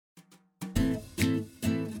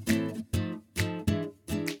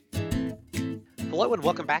Hello and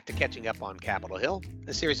welcome back to Catching Up on Capitol Hill,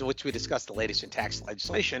 a series in which we discuss the latest in tax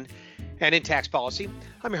legislation and in tax policy.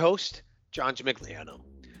 I'm your host, John Gimigliano.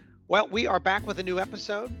 Well, we are back with a new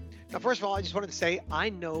episode. Now, first of all, I just wanted to say I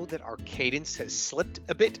know that our cadence has slipped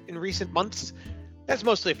a bit in recent months. That's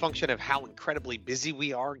mostly a function of how incredibly busy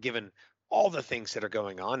we are given all the things that are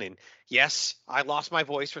going on. And yes, I lost my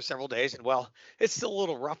voice for several days, and well, it's still a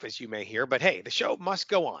little rough as you may hear, but hey, the show must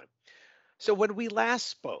go on. So when we last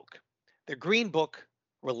spoke, the Green Book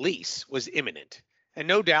release was imminent. And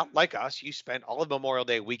no doubt, like us, you spent all of Memorial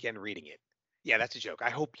Day weekend reading it. Yeah, that's a joke.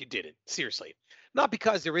 I hope you didn't. Seriously. Not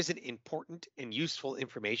because there isn't important and useful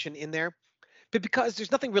information in there, but because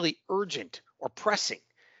there's nothing really urgent or pressing.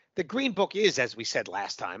 The Green Book is, as we said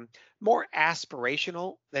last time, more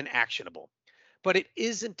aspirational than actionable, but it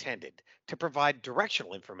is intended to provide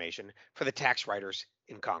directional information for the tax writers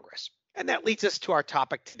in Congress. And that leads us to our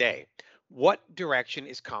topic today. What direction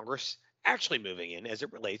is Congress actually moving in as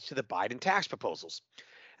it relates to the Biden tax proposals?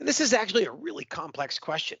 And this is actually a really complex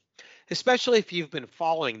question, especially if you've been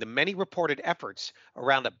following the many reported efforts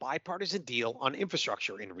around a bipartisan deal on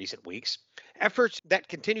infrastructure in recent weeks, efforts that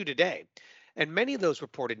continue today. And many of those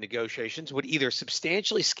reported negotiations would either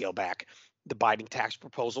substantially scale back the Biden tax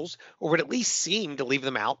proposals or would at least seem to leave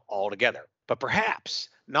them out altogether. But perhaps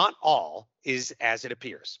not all is as it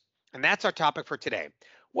appears. And that's our topic for today.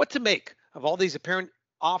 What to make of all these apparent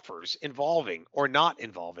offers involving or not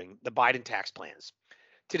involving the Biden tax plans.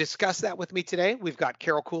 To discuss that with me today, we've got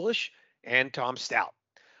Carol Coolish and Tom Stout.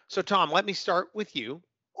 So, Tom, let me start with you.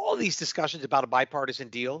 All these discussions about a bipartisan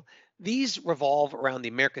deal, these revolve around the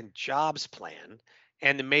American Jobs Plan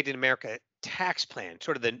and the Made in America tax plan,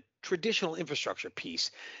 sort of the traditional infrastructure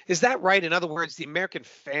piece. Is that right? In other words, the American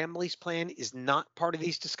Families Plan is not part of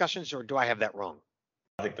these discussions, or do I have that wrong?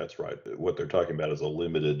 I think that's right. What they're talking about is a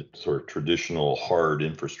limited sort of traditional hard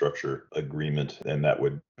infrastructure agreement, and that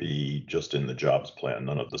would be just in the jobs plan,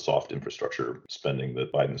 none of the soft infrastructure spending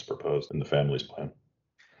that Biden's proposed in the families plan.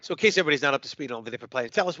 So, in case everybody's not up to speed on all the different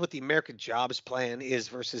plans, tell us what the American Jobs Plan is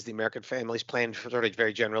versus the American Families Plan, sort of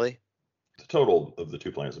very generally. The total of the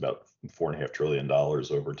two plans is about $4.5 trillion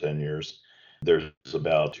over 10 years. There's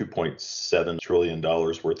about $2.7 trillion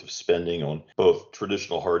worth of spending on both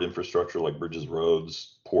traditional hard infrastructure like bridges,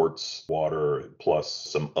 roads, ports, water, plus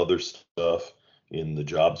some other stuff in the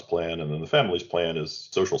jobs plan. And then the families plan is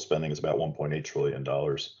social spending is about $1.8 trillion.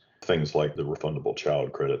 Things like the refundable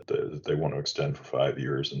child credit that they want to extend for 5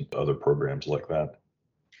 years and other programs like that.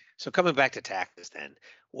 So, coming back to taxes, then,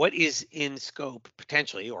 what is in scope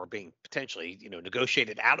potentially, or being potentially,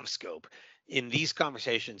 negotiated out of scope in these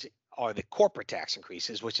conversations? Are the corporate tax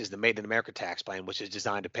increases, which is the Made in America tax plan, which is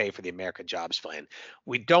designed to pay for the American Jobs Plan.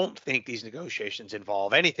 We don't think these negotiations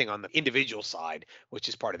involve anything on the individual side, which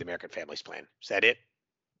is part of the American Families Plan. Is that it?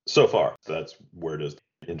 So far, that's where it is.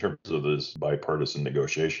 In terms of this bipartisan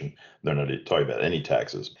negotiation, they're not talking about any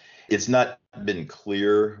taxes. It's not been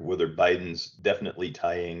clear whether Biden's definitely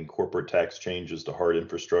tying corporate tax changes to hard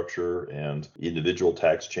infrastructure and individual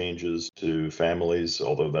tax changes to families,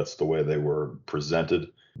 although that's the way they were presented.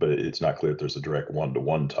 But it's not clear if there's a direct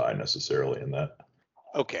one-to-one tie necessarily in that.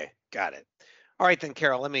 Okay, got it. All right, then,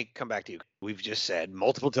 Carol, let me come back to you. We've just said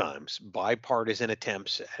multiple times bipartisan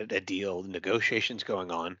attempts at a deal, negotiations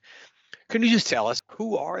going on. Can you just tell us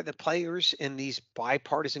who are the players in these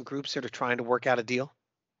bipartisan groups that are trying to work out a deal?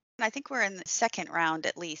 I think we're in the second round,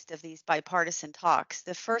 at least, of these bipartisan talks.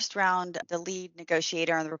 The first round, the lead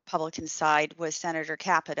negotiator on the Republican side was Senator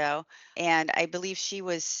Capito, and I believe she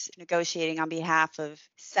was negotiating on behalf of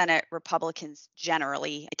Senate Republicans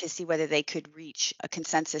generally to see whether they could reach a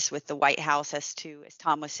consensus with the White House as to, as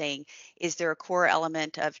Tom was saying, is there a core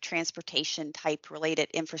element of transportation type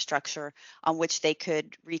related infrastructure on which they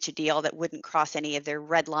could reach a deal that wouldn't cross any of their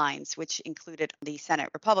red lines, which included the Senate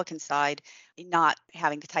Republican side not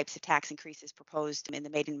having the types of tax increases proposed in the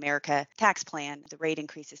Made in America tax plan, the rate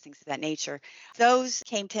increases, things of that nature. Those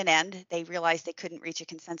came to an end. They realized they couldn't reach a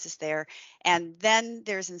consensus there. And then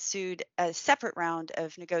there's ensued a separate round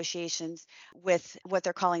of negotiations with what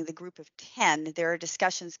they're calling the Group of 10. There are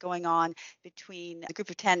discussions going on between the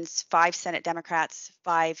Group of 10's 5 Senate Democrats,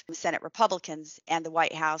 5 Senate Republicans, and the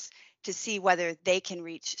White House to see whether they can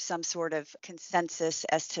reach some sort of consensus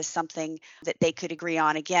as to something that they could agree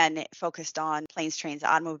on. Again, focused on planes, trains,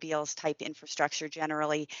 automobiles type infrastructure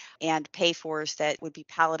generally, and pay-fors that would be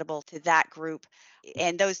palatable to that group.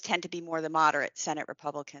 And those tend to be more the moderate Senate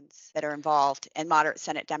Republicans that are involved, and moderate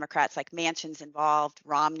Senate Democrats like Manchin's involved,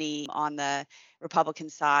 Romney on the Republican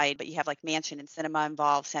side, but you have like Manchin and Sinema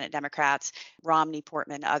involved, Senate Democrats, Romney,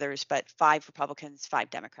 Portman, others, but 5 Republicans, 5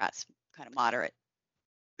 Democrats, kind of moderate.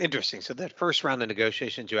 Interesting. So that first round of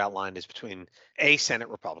negotiations you outlined is between a Senate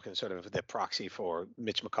Republican, sort of the proxy for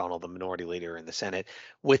Mitch McConnell, the minority leader in the Senate,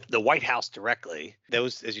 with the White House directly.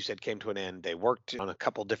 Those, as you said, came to an end. They worked on a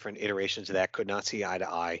couple different iterations of that, could not see eye to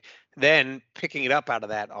eye. Then picking it up out of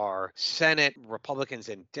that are Senate Republicans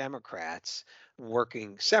and Democrats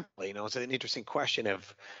working separately. It's an interesting question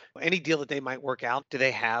of any deal that they might work out. Do they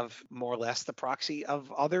have more or less the proxy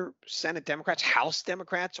of other Senate Democrats, House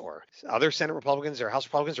Democrats, or other Senate Republicans or House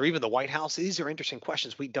Republicans, or even the White House? These are interesting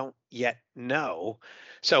questions we don't yet know.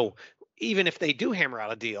 So even if they do hammer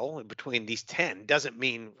out a deal between these 10, doesn't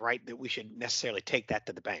mean, right, that we should necessarily take that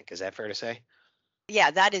to the bank. Is that fair to say?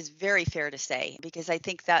 Yeah, that is very fair to say because I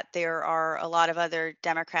think that there are a lot of other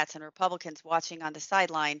Democrats and Republicans watching on the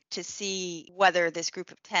sideline to see whether this group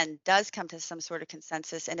of 10 does come to some sort of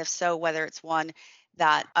consensus. And if so, whether it's one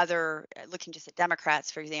that looking just at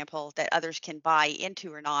Democrats, for example, that others can buy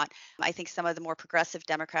into or not. I think some of the more progressive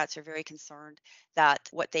Democrats are very concerned that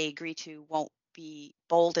what they agree to won't be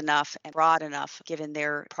bold enough and broad enough given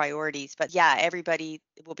their priorities. But yeah, everybody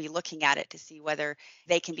will be looking at it to see whether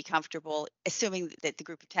they can be comfortable, assuming that the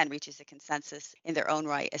group of 10 reaches a consensus in their own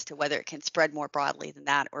right as to whether it can spread more broadly than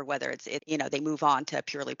that or whether they move on to a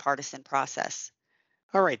purely partisan process.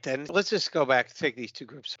 All right, then let's just go back, take these two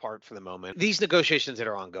groups apart for the moment. These negotiations that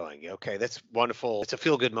are ongoing, okay, that's wonderful. It's a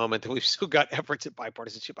feel good moment that we've still got efforts at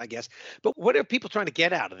bipartisanship, I guess. But what are people trying to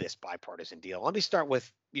get out of this bipartisan deal? Let me start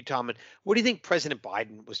with you, Tom. And what do you think President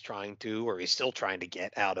Biden was trying to, or is still trying to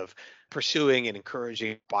get out of pursuing and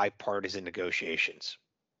encouraging bipartisan negotiations?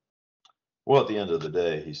 Well, at the end of the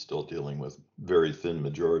day, he's still dealing with very thin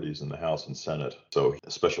majorities in the House and Senate. So,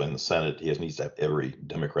 especially in the Senate, he needs to have every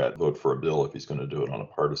Democrat vote for a bill if he's going to do it on a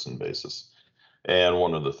partisan basis. And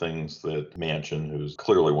one of the things that Manchin, who's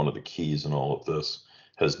clearly one of the keys in all of this,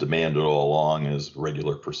 has demanded all along is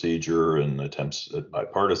regular procedure and attempts at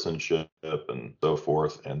bipartisanship and so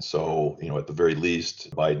forth. And so, at the very least,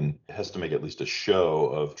 Biden has to make at least a show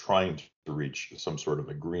of trying to reach some sort of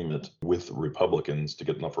agreement with Republicans to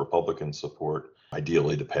get enough Republican support,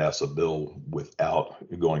 ideally to pass a bill without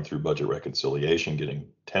going through budget reconciliation, getting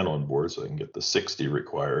 10 on board so they can get the 60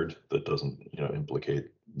 required that doesn't,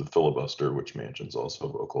 implicate the filibuster, which Manchin's also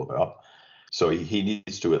vocal about. So he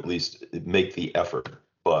needs to at least make the effort.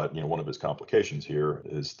 But one of his complications here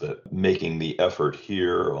is that making the effort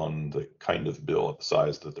here on the kind of bill of the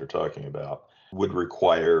size that they're talking about would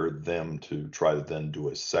require them to try to then do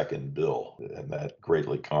a second bill. And that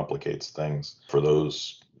greatly complicates things for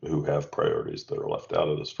those who have priorities that are left out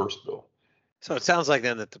of this first bill. So it sounds like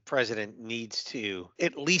then that the president needs to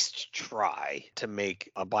at least try to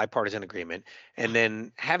make a bipartisan agreement. And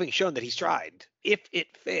then having shown that he's tried, if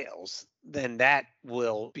it fails, then that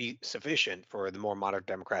will be sufficient for the more moderate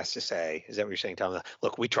Democrats to say, is that what you're saying, Tom?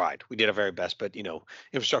 Look, we tried. We did our very best, but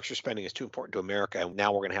infrastructure spending is too important to America. And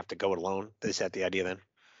now we're going to have to go it alone. Is that the idea then?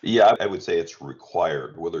 Yeah, I would say it's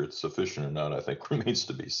required. Whether it's sufficient or not, I think remains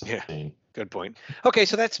to be Yeah. seen. Good point. Okay,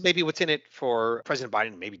 so that's maybe what's in it for President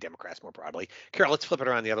Biden, maybe Democrats more broadly. Carol, let's flip it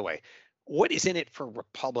around the other way. What is in it for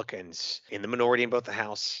Republicans in the minority in both the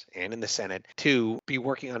House and in the Senate to be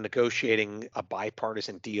working on negotiating a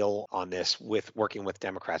bipartisan deal on this with working with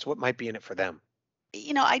Democrats? What might be in it for them?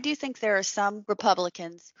 I do think there are some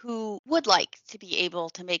Republicans who would like to be able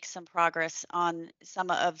to make some progress on some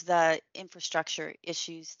of the infrastructure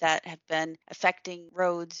issues that have been affecting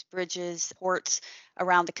roads, bridges, ports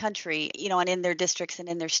around the country, and in their districts and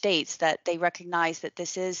in their states, that they recognize that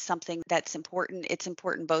this is something that's important. It's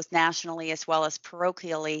important both nationally as well as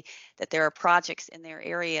parochially, that there are projects in their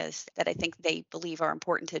areas that I think they believe are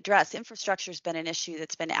important to address. Infrastructure has been an issue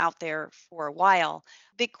that's been out there for a while.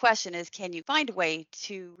 Big question is, can you find a way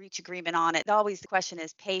to reach agreement on it? Always the question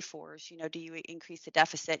is pay fors. Do you increase the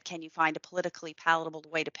deficit? Can you find a politically palatable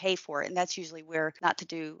way to pay for it? And that's usually where, not to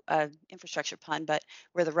do an infrastructure pun, but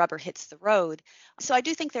where the rubber hits the road. So I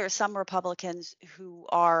do think there are some Republicans who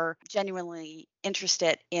are genuinely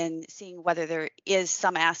interested in seeing whether there is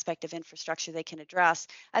some aspect of infrastructure they can address.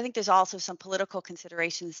 I think there's also some political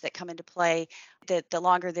considerations that come into play, that the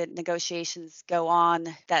longer the negotiations go on,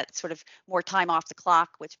 that sort of more time off the clock,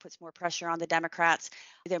 which puts more pressure on the Democrats.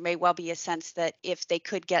 There may well be a sense that if they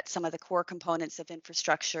could get some of the core components of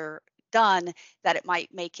infrastructure done, that it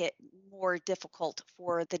might make it more difficult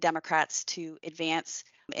for the Democrats to advance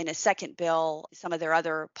in a second bill some of their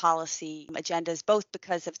other policy agendas, both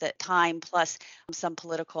because of the time plus some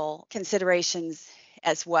political considerations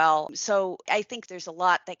as well. So I think there's a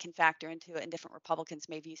lot that can factor into it, and different Republicans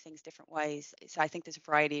may view things different ways. So I think there's a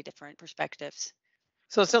variety of different perspectives.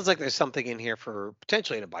 So it sounds like there's something in here for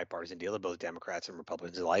potentially in a bipartisan deal that both Democrats and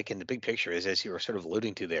Republicans alike. And the big picture is, as you were sort of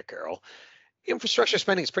alluding to there, Carol, Infrastructure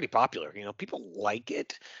spending is pretty popular. People like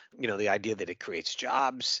it. The idea that it creates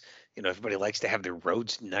jobs. Everybody likes to have their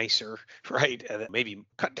roads nicer, right? Maybe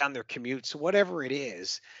cut down their commutes, whatever it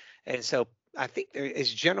is. And so I think there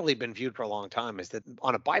has generally been viewed for a long time is that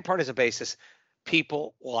on a bipartisan basis,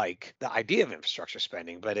 people like the idea of infrastructure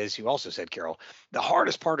spending. But as you also said, Carol, the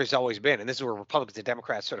hardest part has always been, and this is where Republicans and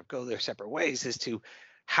Democrats sort of go their separate ways, is to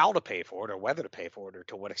how to pay for it or whether to pay for it or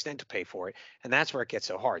to what extent to pay for it. And that's where it gets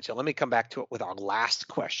so hard. So let me come back to it with our last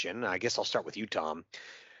question. I guess I'll start with you, Tom.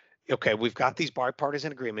 Okay, we've got these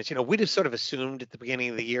bipartisan agreements. We just sort of assumed at the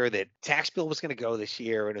beginning of the year that tax bill was going to go this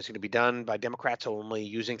year and it was going to be done by Democrats only,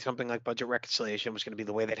 using something like budget reconciliation was going to be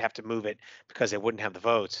the way they'd have to move it because they wouldn't have the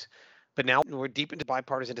votes. But now we're deep into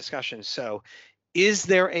bipartisan discussions. So is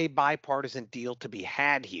there a bipartisan deal to be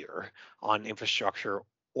had here on infrastructure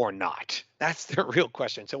or not? That's the real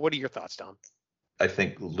question. So what are your thoughts, Tom? I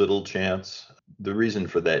think little chance. The reason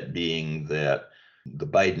for that being that the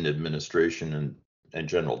Biden administration and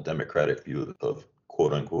general Democratic view of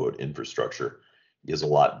quote unquote infrastructure is a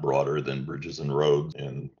lot broader than bridges and roads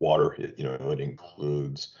and water. It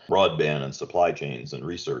includes broadband and supply chains and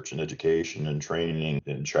research and education and training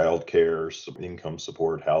and childcare, income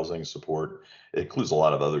support, housing support. It includes a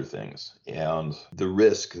lot of other things. And the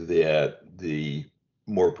risk that the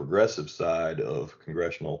more progressive side of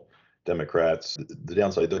congressional Democrats, the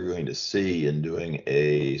downside they're going to see in doing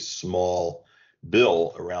a small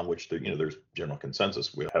bill around which there's general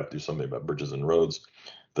consensus we have to do something about bridges and roads,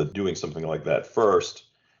 that doing something like that first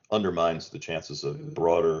undermines the chances of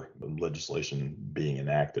broader legislation being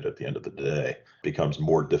enacted at the end of the day. It becomes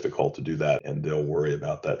more difficult to do that, and they'll worry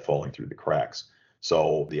about that falling through the cracks.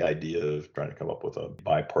 So the idea of trying to come up with a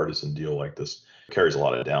bipartisan deal like this carries a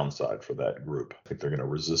lot of downside for that group. I think they're going to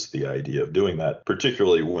resist the idea of doing that,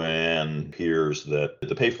 particularly when it appears that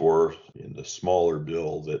the pay for in the smaller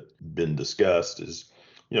bill that's been discussed is,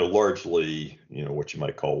 largely, what you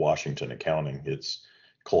might call Washington accounting. It's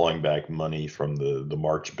clawing back money from the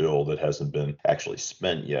March bill that hasn't been actually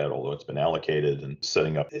spent yet, although it's been allocated, and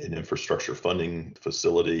setting up an infrastructure funding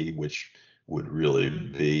facility, which would really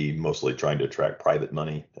be mostly trying to attract private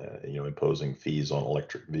money, imposing fees on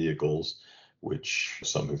electric vehicles, which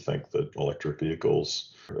some who think that electric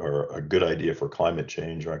vehicles are a good idea for climate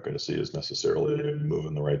change aren't going to see as necessarily a move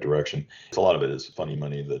in the right direction. A lot of it is funny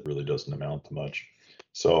money that really doesn't amount to much.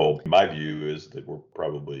 So my view is that we're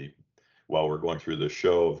probably, while we're going through the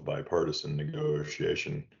show of bipartisan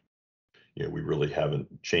negotiation, we really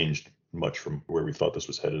haven't changed much from where we thought this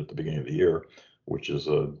was headed at the beginning of the year, which is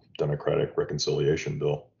a Democratic reconciliation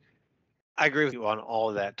bill. I agree with you on all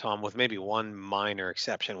of that, Tom, with maybe one minor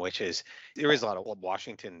exception, which is there is a lot of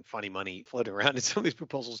Washington funny money floating around in some of these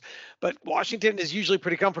proposals. But Washington is usually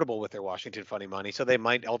pretty comfortable with their Washington funny money, so they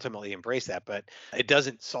might ultimately embrace that. But it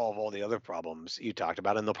doesn't solve all the other problems you talked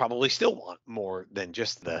about, and they'll probably still want more than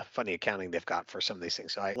just the funny accounting they've got for some of these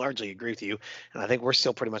things. So I largely agree with you, and I think we're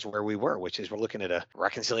still pretty much where we were, which is we're looking at a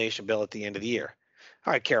reconciliation bill at the end of the year.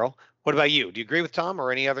 All right, Carol, what about you? Do you agree with Tom,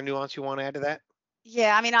 or any other nuance you want to add to that?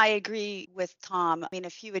 Yeah, I mean, I agree with Tom. I mean, a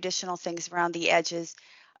few additional things around the edges.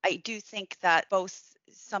 I do think that both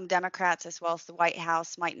some Democrats as well as the White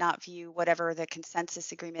House might not view whatever the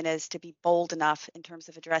consensus agreement is to be bold enough in terms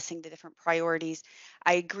of addressing the different priorities.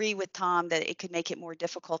 I agree with Tom that it could make it more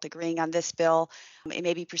difficult agreeing on this bill. It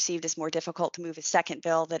may be perceived as more difficult to move a second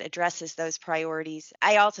bill that addresses those priorities.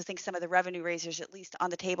 I also think some of the revenue raisers, at least on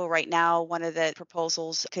the table right now, one of the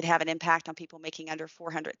proposals could have an impact on people making under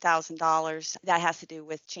 $400,000. That has to do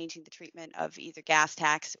with changing the treatment of either gas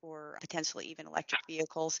tax or potentially even electric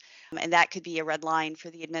vehicles. And that could be a red line for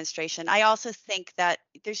the administration. I also think that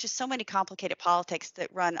there's just so many complicated politics that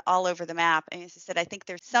run all over the map. And as I said, I think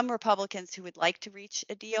there's some Republicans who would like to reach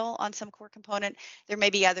a deal on some core component. There may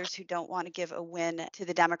be others who don't want to give a win to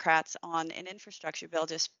the Democrats on an infrastructure bill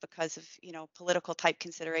just because of, political type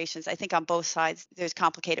considerations. I think on both sides, there's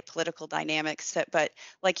complicated political dynamics. But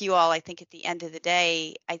like you all, I think at the end of the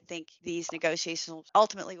day, I think these negotiations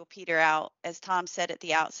ultimately will peter out. As Tom said at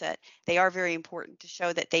the outset, they are very important to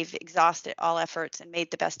show that they've exhausted all efforts and made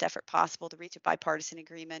the best effort possible to reach a bipartisan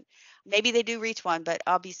agreement. Maybe they do reach one, but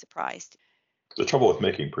I'll be surprised. The trouble with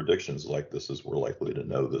making predictions like this is we're likely to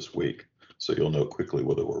know this week. So you'll know quickly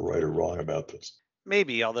whether we're right or wrong about this.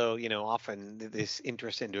 Maybe, although, often this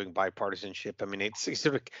interest in doing bipartisanship, I mean, it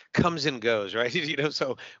sort of comes and goes, right?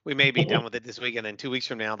 So we may be done with it this week, and then 2 weeks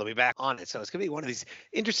from now, they'll be back on it. So it's going to be one of these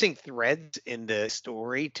interesting threads in the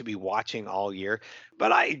story to be watching all year.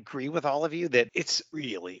 But I agree with all of you that it's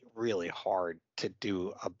really, really hard to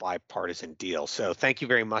do a bipartisan deal. So thank you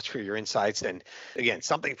very much for your insights. And again,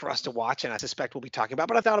 something for us to watch, and I suspect we'll be talking about,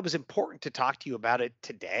 but I thought it was important to talk to you about it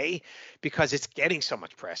today because it's getting so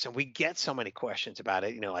much press and we get so many questions about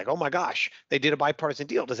it, like, oh my gosh, they did a bipartisan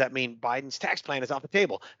deal. Does that mean Biden's tax plan is off the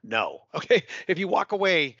table? No. Okay. If you walk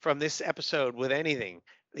away from this episode with anything,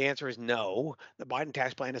 the answer is no. The Biden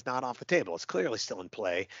tax plan is not off the table. It's clearly still in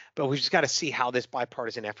play, but we've just got to see how this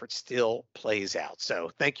bipartisan effort still plays out.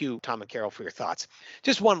 So thank you, Tom and Carol, for your thoughts.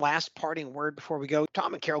 Just one last parting word before we go.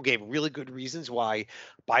 Tom and Carol gave really good reasons why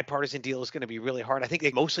bipartisan deal is going to be really hard. I think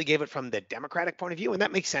they mostly gave it from the Democratic point of view, and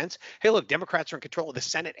that makes sense. Hey, look, Democrats are in control of the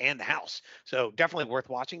Senate and the House, so definitely worth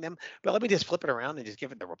watching them. But let me just flip it around and just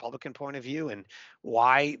give it the Republican point of view and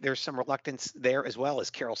why there's some reluctance there as well.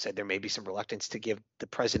 As Carol said, there may be some reluctance to give the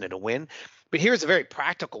president a win. But here's a very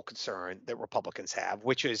practical concern that Republicans have,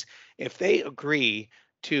 which is if they agree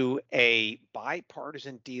to a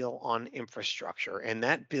bipartisan deal on infrastructure and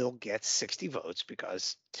that bill gets 60 votes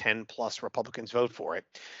because 10 plus Republicans vote for it,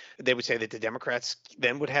 they would say that the Democrats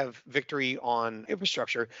then would have victory on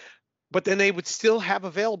infrastructure. But then they would still have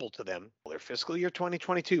available to them their fiscal year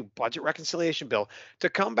 2022 budget reconciliation bill to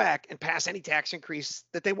come back and pass any tax increase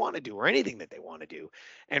that they want to do or anything that they want to do.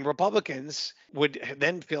 And Republicans would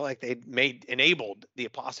then feel like they'd enabled the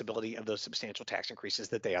possibility of those substantial tax increases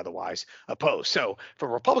that they otherwise oppose. So from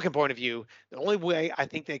a Republican point of view, the only way I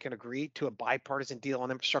think they can agree to a bipartisan deal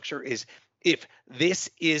on infrastructure is if this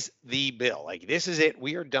is the bill, like this is it,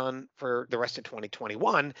 we are done for the rest of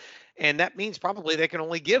 2021. And that means probably they can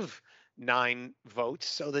only give 9 votes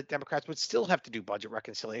so that Democrats would still have to do budget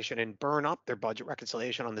reconciliation and burn up their budget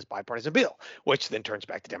reconciliation on this bipartisan bill, which then turns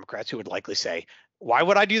back to Democrats who would likely say, why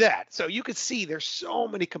would I do that? So you could see there's so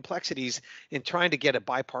many complexities in trying to get a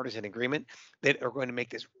bipartisan agreement that are going to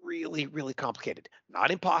make this really, really complicated.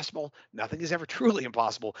 Not impossible. Nothing is ever truly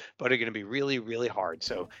impossible, but are going to be really, really hard.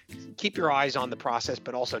 So keep your eyes on the process,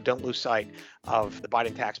 but also don't lose sight of the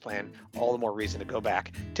Biden tax plan. All the more reason to go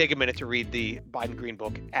back. Take a minute to read the Biden Green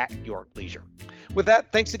Book at your leisure. With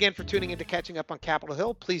that, thanks again for tuning in to Catching Up on Capitol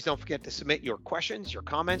Hill. Please don't forget to submit your questions, your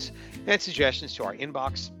comments, and suggestions to our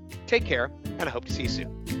inbox. Take care, and I hope to see you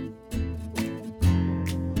soon.